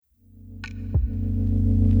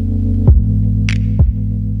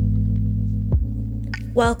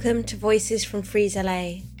Welcome to Voices from Frieze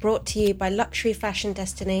LA, brought to you by luxury fashion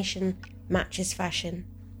destination Matches Fashion.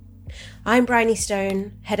 I'm Bryony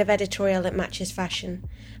Stone, head of editorial at Matches Fashion,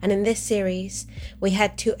 and in this series, we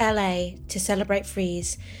head to LA to celebrate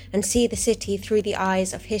Frieze and see the city through the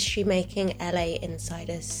eyes of history-making LA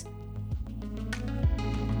insiders.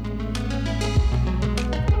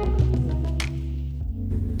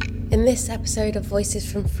 In this episode of Voices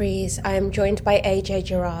from Frieze, I am joined by AJ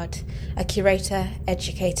Gerard, a curator,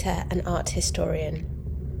 educator, and art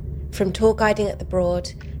historian. From tour guiding at the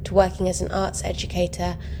Broad to working as an arts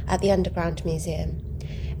educator at the Underground Museum,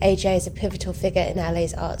 AJ is a pivotal figure in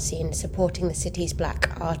LA's art scene, supporting the city's black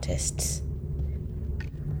artists.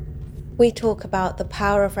 We talk about the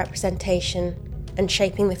power of representation and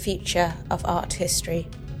shaping the future of art history.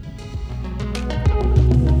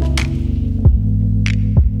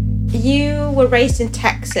 You were raised in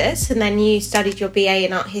Texas and then you studied your BA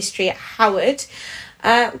in art history at Howard.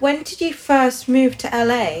 When did you first move to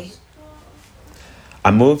LA?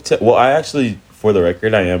 I actually, for the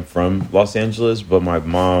record, I am from Los Angeles, but my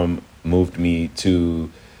mom moved me to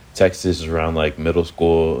Texas around like middle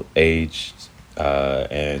school age.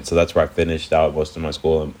 And so that's where I finished out most of my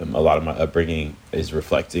school, and a lot of my upbringing is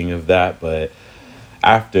reflecting of that. But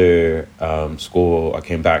after school, I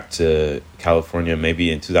came back to California maybe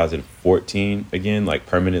in 2014 again, like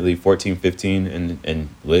permanently 14, 15, and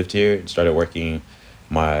lived here and started working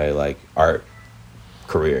my like art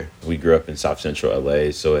career. We grew up in South Central LA,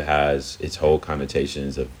 so it has its whole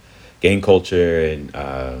connotations of gang culture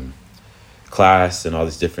and class and all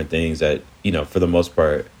these different things that, you know, for the most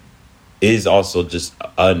part is also just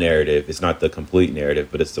a narrative. It's not the complete narrative,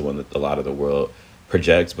 but it's the one that a lot of the world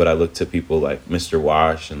projects. But I look to people like Mr.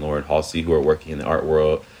 Wash and Lauren Halsey who are working in the art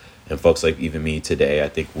world, and folks like even me today. I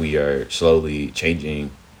think we are slowly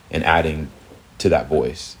changing and adding to that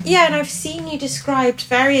voice. Yeah, and I've seen you described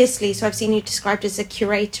variously. So I've seen you described as a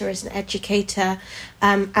curator, as an educator,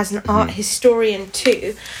 as an art historian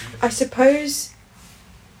too. I suppose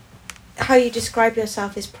how you describe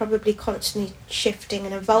yourself is probably constantly shifting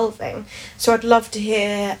and evolving. So I'd love to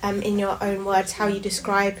hear in your own words how you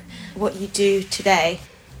describe what you do today.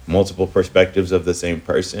 Multiple perspectives of the same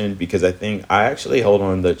person, because I think I actually hold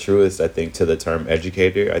on the truest, I think, to the term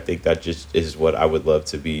educator. I think that just is what I would love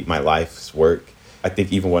to be my life's work. I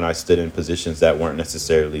think even when I stood in positions that weren't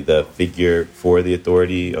necessarily the figure for the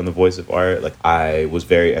authority on the voice of art, like I was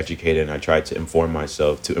very educated and I tried to inform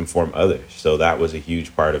myself to inform others. So that was a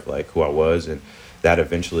huge part of like who I was, and that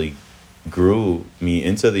eventually grew me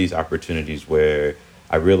into these opportunities where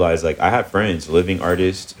I realized like I had friends, living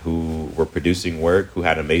artists who were producing work, who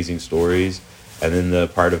had amazing stories. And then the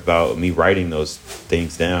part about me writing those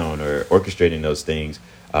things down or orchestrating those things,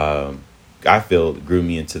 I feel grew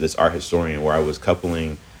me into this art historian where I was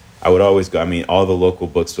coupling. I would always go, I mean, all the local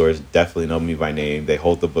bookstores definitely know me by name. They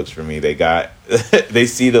hold the books for me. They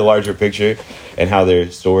see the larger picture and how their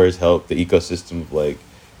stores help the ecosystem of like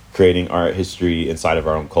creating art history inside of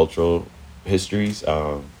our own cultural histories.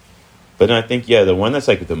 But then I think, the one that's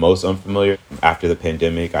like the most unfamiliar, after the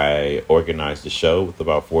pandemic, I organized a show with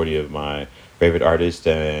about 40 of my favorite artists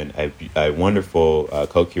and a wonderful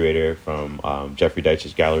co-curator from Jeffrey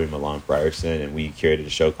Deitch's gallery, Milan Frierson, and we curated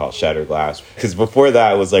a show called Shattered Glass. Because before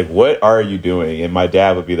that, I was like, what are you doing? And my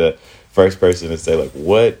dad would be the first person to say, like,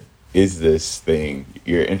 what is this thing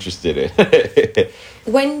you're interested in?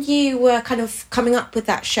 When you were kind of coming up with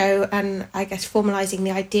that show and I guess formalising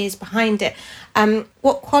the ideas behind it,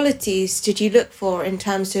 what qualities did you look for in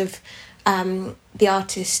terms of the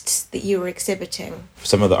artists that you were exhibiting?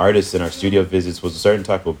 Some of the artists in our studio visits was a certain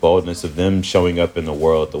type of boldness of them showing up in the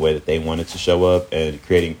world the way that they wanted to show up and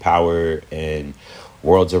creating power and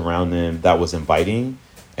worlds around them that was inviting.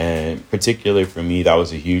 And particularly for me, that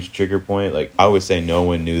was a huge trigger point. Like I would say, no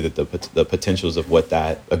one knew that the potentials of what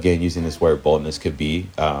that, again, using this word boldness could be.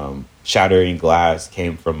 Shattering Glass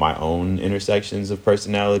came from my own intersections of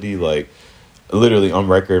personality. Like literally on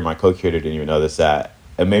record, my co-curator didn't even know this, that.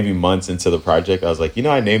 And maybe months into the project, I was like,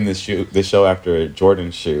 I named this show after a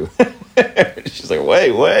Jordan shoe. She's like,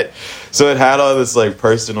 wait, what? So it had all this like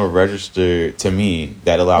personal register to me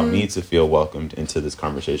that allowed me to feel welcomed into this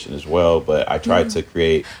conversation as well. But I tried to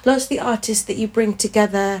create. Lots of the artists that you bring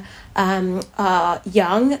together are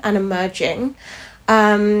young and emerging.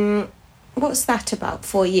 What's that about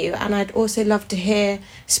for you? And I'd also love to hear,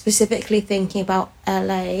 specifically thinking about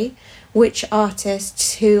LA, which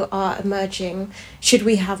artists who are emerging should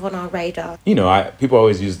we have on our radar? People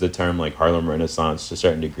always use the term like Harlem Renaissance to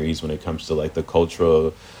certain degrees when it comes to like the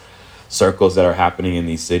cultural circles that are happening in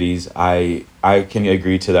these cities, I can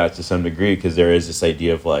agree to that to some degree, because there is this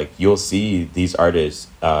idea of like you'll see these artists,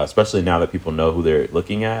 especially now that people know who they're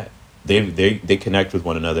looking at, they connect with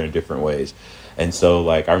one another in different ways. And so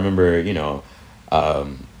like I remember,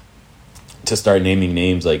 to start naming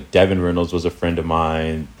names, like Devin Reynolds was a friend of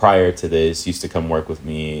mine prior to this, used to come work with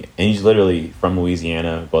me, and he's literally from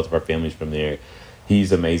Louisiana. Both of our families from there.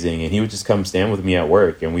 He's amazing, and he would just come stand with me at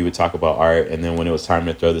work, and we would talk about art. And then when it was time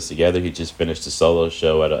to throw this together, he just finished a solo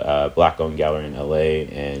show at a Black-owned gallery in LA,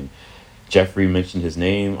 and Jeffrey mentioned his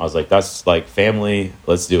name. I was like, that's like family,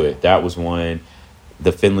 let's do it. That was one.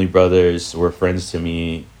 The Finley brothers were friends to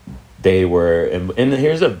me. They were, and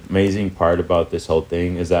here's the amazing part about this whole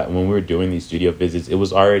thing is that when we were doing these studio visits, it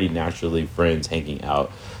was already naturally friends hanging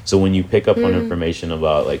out. So when you pick up on information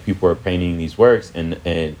about like people are painting these works, and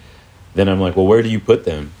then I'm like, well, where do you put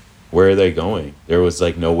them? Where are they going? There was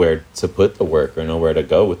like nowhere to put the work or nowhere to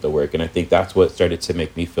go with the work. And I think that's what started to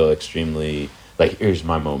make me feel extremely like, here's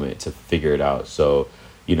my moment to figure it out. So,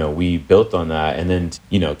 we built on that. And then,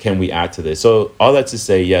 can we add to this? So all that to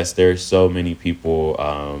say, yes, there's so many people.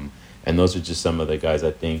 And those are just some of the guys.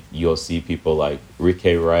 I think you'll see people like Rique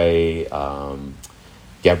Ray,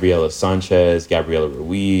 Gabriela Sanchez, Gabriela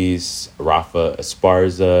Ruiz, Rafa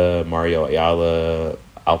Esparza, Mario Ayala,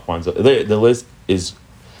 Alfonso. The list is,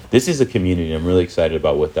 this is a community. I'm really excited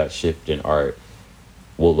about what that shift in art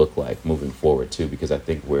will look like moving forward too, because I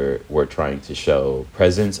think we're trying to show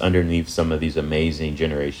presence underneath some of these amazing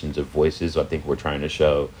generations of voices. So I think we're trying to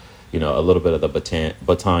show, a little bit of the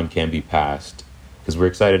baton can be passed, because we're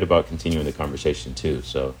excited about continuing the conversation too.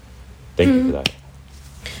 So thank you for that.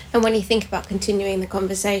 And when you think about continuing the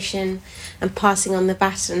conversation and passing on the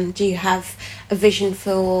baton, do you have a vision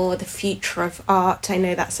for the future of art? I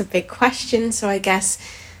know that's a big question, so I guess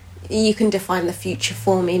you can define the future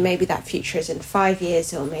for me. Maybe that future is in 5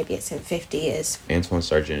 years, or maybe it's in 50 years. Antoine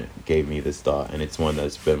Sargent gave me this thought, and it's one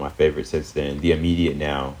that's been my favorite since then. The immediate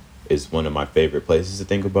now is one of my favorite places to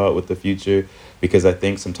think about with the future, because I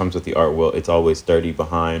think sometimes with the art world, it's always 30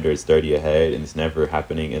 behind or it's 30 ahead, and it's never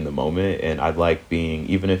happening in the moment. And I like being,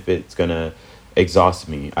 even if it's gonna exhaust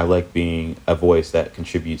me, I like being a voice that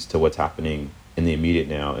contributes to what's happening in the immediate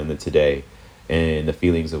now, in the today, and the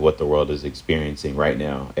feelings of what the world is experiencing right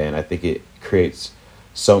now. And I think it creates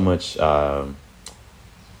so much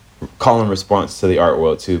call and response to the art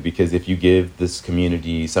world too, because if you give this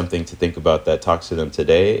community something to think about that talks to them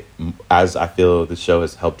today, as I feel the show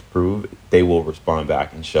has helped prove, they will respond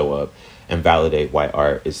back and show up and validate why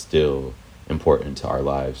art is still important to our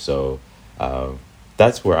lives. So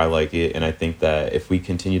that's where I like it. And I think that if we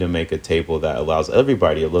continue to make a table that allows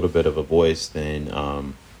everybody a little bit of a voice,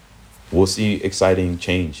 then we'll see exciting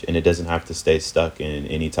change, and it doesn't have to stay stuck in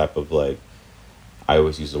any type of, like, I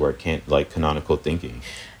always use the word canonical thinking.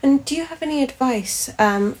 And do you have any advice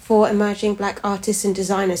for emerging Black artists and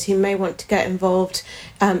designers who may want to get involved,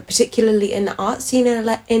 particularly in the art scene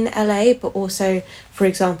in LA, but also, for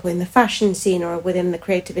example, in the fashion scene or within the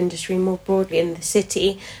creative industry more broadly in the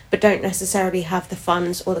city, but don't necessarily have the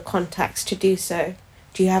funds or the contacts to do so?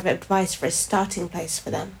 Do you have advice for a starting place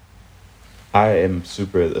for them? I am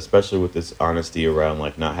super, especially with this honesty around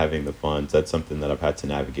like not having the funds. That's something that I've had to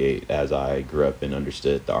navigate as I grew up and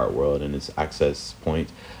understood the art world and its access point.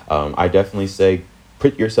 I definitely say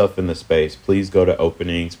put yourself in the space. Please go to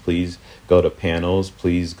openings. Please go to panels.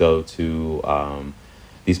 Please go to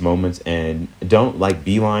these moments, and don't like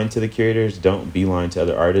beeline to the curators. Don't beeline to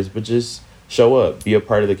other artists, but just show up, be a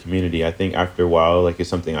part of the community. I think after a while, like, it's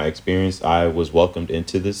something I experienced. I was welcomed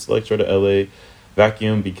into this like sort of LA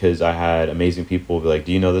vacuum because I had amazing people be like,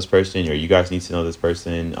 do you know this person, or you guys need to know this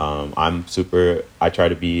person. I try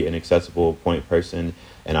to be an accessible point person,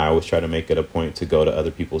 and I always try to make it a point to go to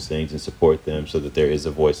other people's things and support them so that there is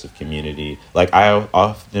a voice of community. Like, I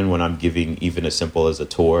often, when I'm giving even as simple as a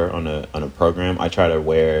tour on a program, I try to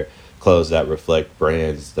wear clothes that reflect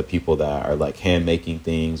brands, the people that are like hand making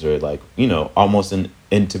things, or like, almost and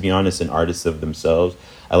to be honest, an artist of themselves.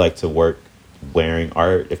 I like to work wearing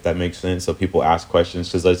art, if that makes sense, so people ask questions,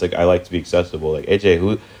 because it's like I like to be accessible. Like,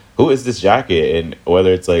 AJ, who is this jacket? And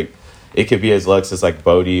whether it's like, it could be as luxe as like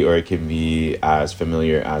Bodhi, or it can be as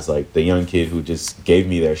familiar as like the young kid who just gave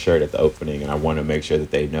me their shirt at the opening, and I want to make sure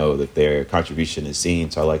that they know that their contribution is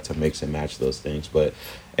seen. So I like to mix and match those things.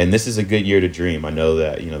 And this is a good year to dream. I know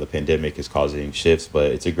that the pandemic is causing shifts,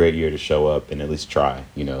 but it's a great year to show up and at least try.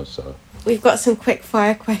 So we've got some quick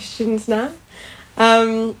fire questions now.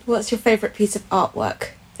 What's your favorite piece of artwork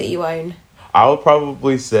that you own? I would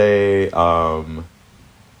probably say, okay,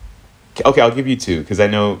 I'll give you two, because I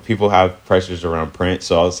know people have pressures around print.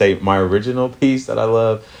 So I'll say my original piece that I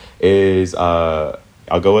love is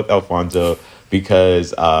I'll go with Alfonso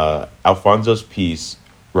because Alfonso's piece,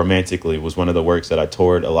 Romantically, was one of the works that I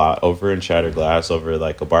toured a lot over in Shattered Glass, over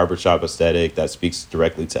like a barbershop aesthetic that speaks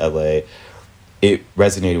directly to LA. It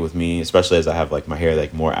resonated with me, especially as I have like my hair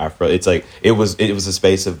like more afro. It's like it was a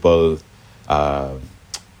space of both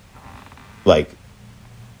like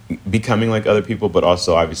becoming like other people, but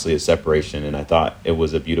also obviously a separation. And I thought it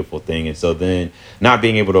was a beautiful thing. And so then not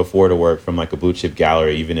being able to afford to work from like a blue chip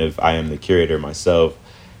gallery, even if I am the curator myself,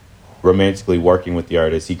 Romantically working with the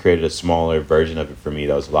artist, he created a smaller version of it for me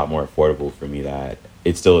that was a lot more affordable for me, that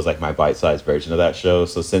it still is like my bite-sized version of that show.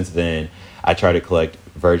 So since then, I try to collect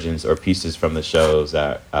versions or pieces from the shows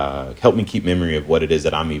that help me keep memory of what it is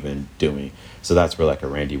that I'm even doing. So that's where like a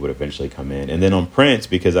Randy would eventually come in. And then on Prince,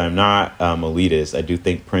 because I'm not elitist, I do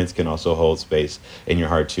think Prince can also hold space in your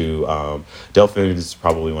heart too. Delphin is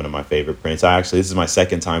probably one of my favorite Prince. This is my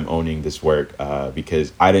second time owning this work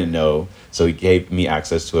because I didn't know. So he gave me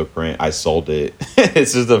access to a print. I sold it.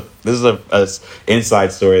 This is a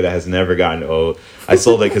inside story that has never gotten old. I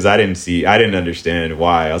sold it because I didn't understand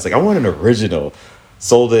why. I was like, I want an original.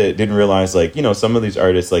 Sold it, didn't realize like, some of these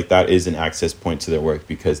artists, like that is an access point to their work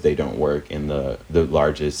because they don't work in the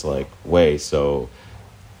largest like way. So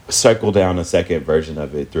cycle down a second version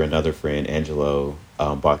of it through another friend, Angelo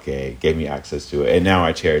Baque, gave me access to it. And now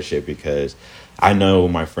I cherish it because I know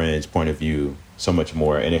my friend's point of view so much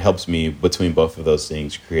more. And it helps me between both of those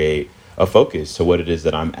things create a focus to what it is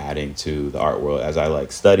that I'm adding to the art world as I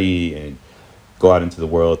like study and go out into the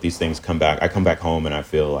world. These things come back. I come back home and I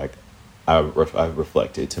feel like I've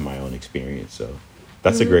reflected to my own experience. So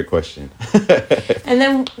that's a great question. And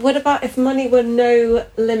then what about if money were no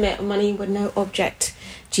limit, money were no object?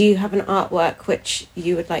 Do you have an artwork which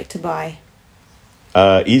you would like to buy?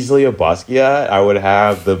 Easily a Basquiat. I would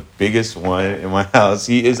have the biggest one in my house.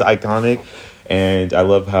 He is iconic. And I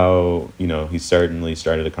love how, he certainly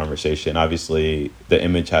started a conversation. Obviously, the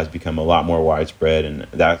image has become a lot more widespread, and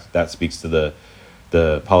that speaks to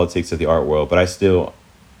the politics of the art world. But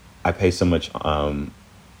I pay so much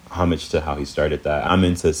homage to how he started that. I'm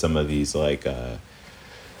into some of these like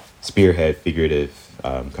spearhead figurative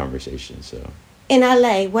conversations. So in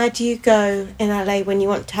LA, where do you go in LA when you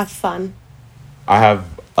want to have fun? I have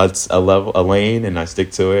a lane, and I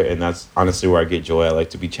stick to it, and that's honestly where I get joy. I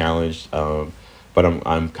like to be challenged, but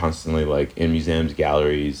I'm constantly like in museums,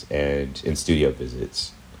 galleries, and in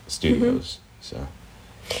studios. So.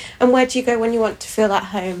 And where do you go when you want to feel at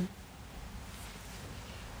home?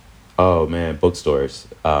 Oh man, bookstores.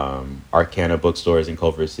 Arcana bookstores in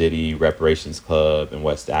Culver City, Reparations Club in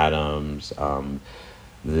West Adams,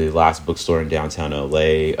 the last bookstore in downtown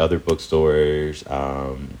LA, other bookstores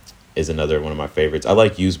is another one of my favorites. I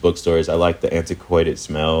like used bookstores. I like the antiquated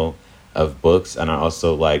smell of books, and I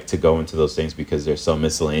also like to go into those things because they're so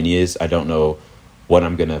miscellaneous. I don't know what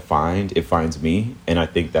I'm gonna find. It finds me, and I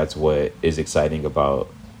think that's what is exciting about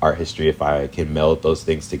art history. If I can meld those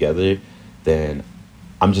things together, then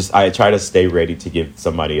I try to stay ready to give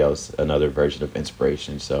somebody else another version of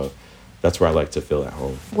inspiration. So that's where I like to feel at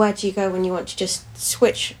home. Where do you go when you want to just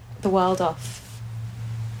switch the world off?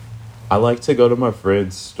 I like to go to my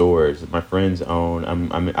friends' stores. My friends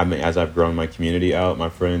own, as I've grown my community out, my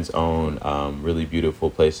friends own really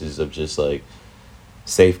beautiful places of just like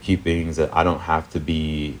safekeepings that I don't have to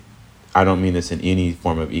be. I don't mean this in any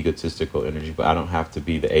form of egotistical energy, but I don't have to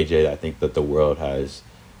be the AJ that I think that the world has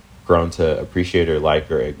grown to appreciate or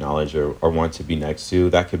like or acknowledge or want to be next to.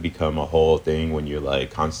 That could become a whole thing when you're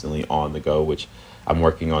like constantly on the go, which I'm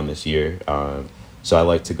working on this year. So I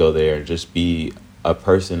like to go there and just be a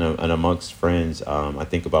person and amongst friends. I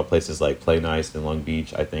think about places like Play Nice in Long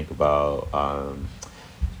Beach. I think about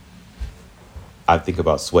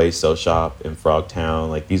Sway Sew Shop in Frogtown.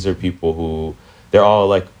 Like these are people who they're all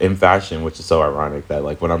like in fashion, which is so ironic that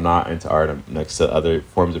like when I'm not into art, I'm next to other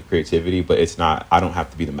forms of creativity, but it's not, I don't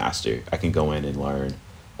have to be the master. I can go in and learn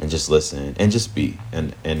and just listen and just be.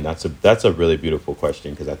 And that's a really beautiful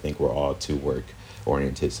question because I think we're all too work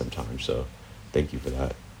oriented sometimes. So thank you for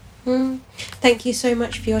that. Thank you so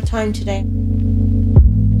much for your time today.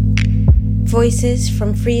 Voices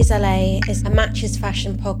from Frieze LA is a Matches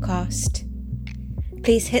Fashion podcast.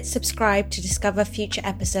 Please hit subscribe to discover future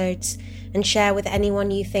episodes and share with anyone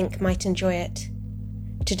you think might enjoy it.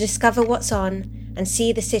 To discover what's on and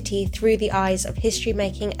see the city through the eyes of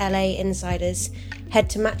history-making LA insiders, head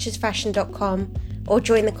to matchesfashion.com or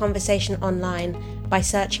join the conversation online by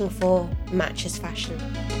searching for Matches Fashion.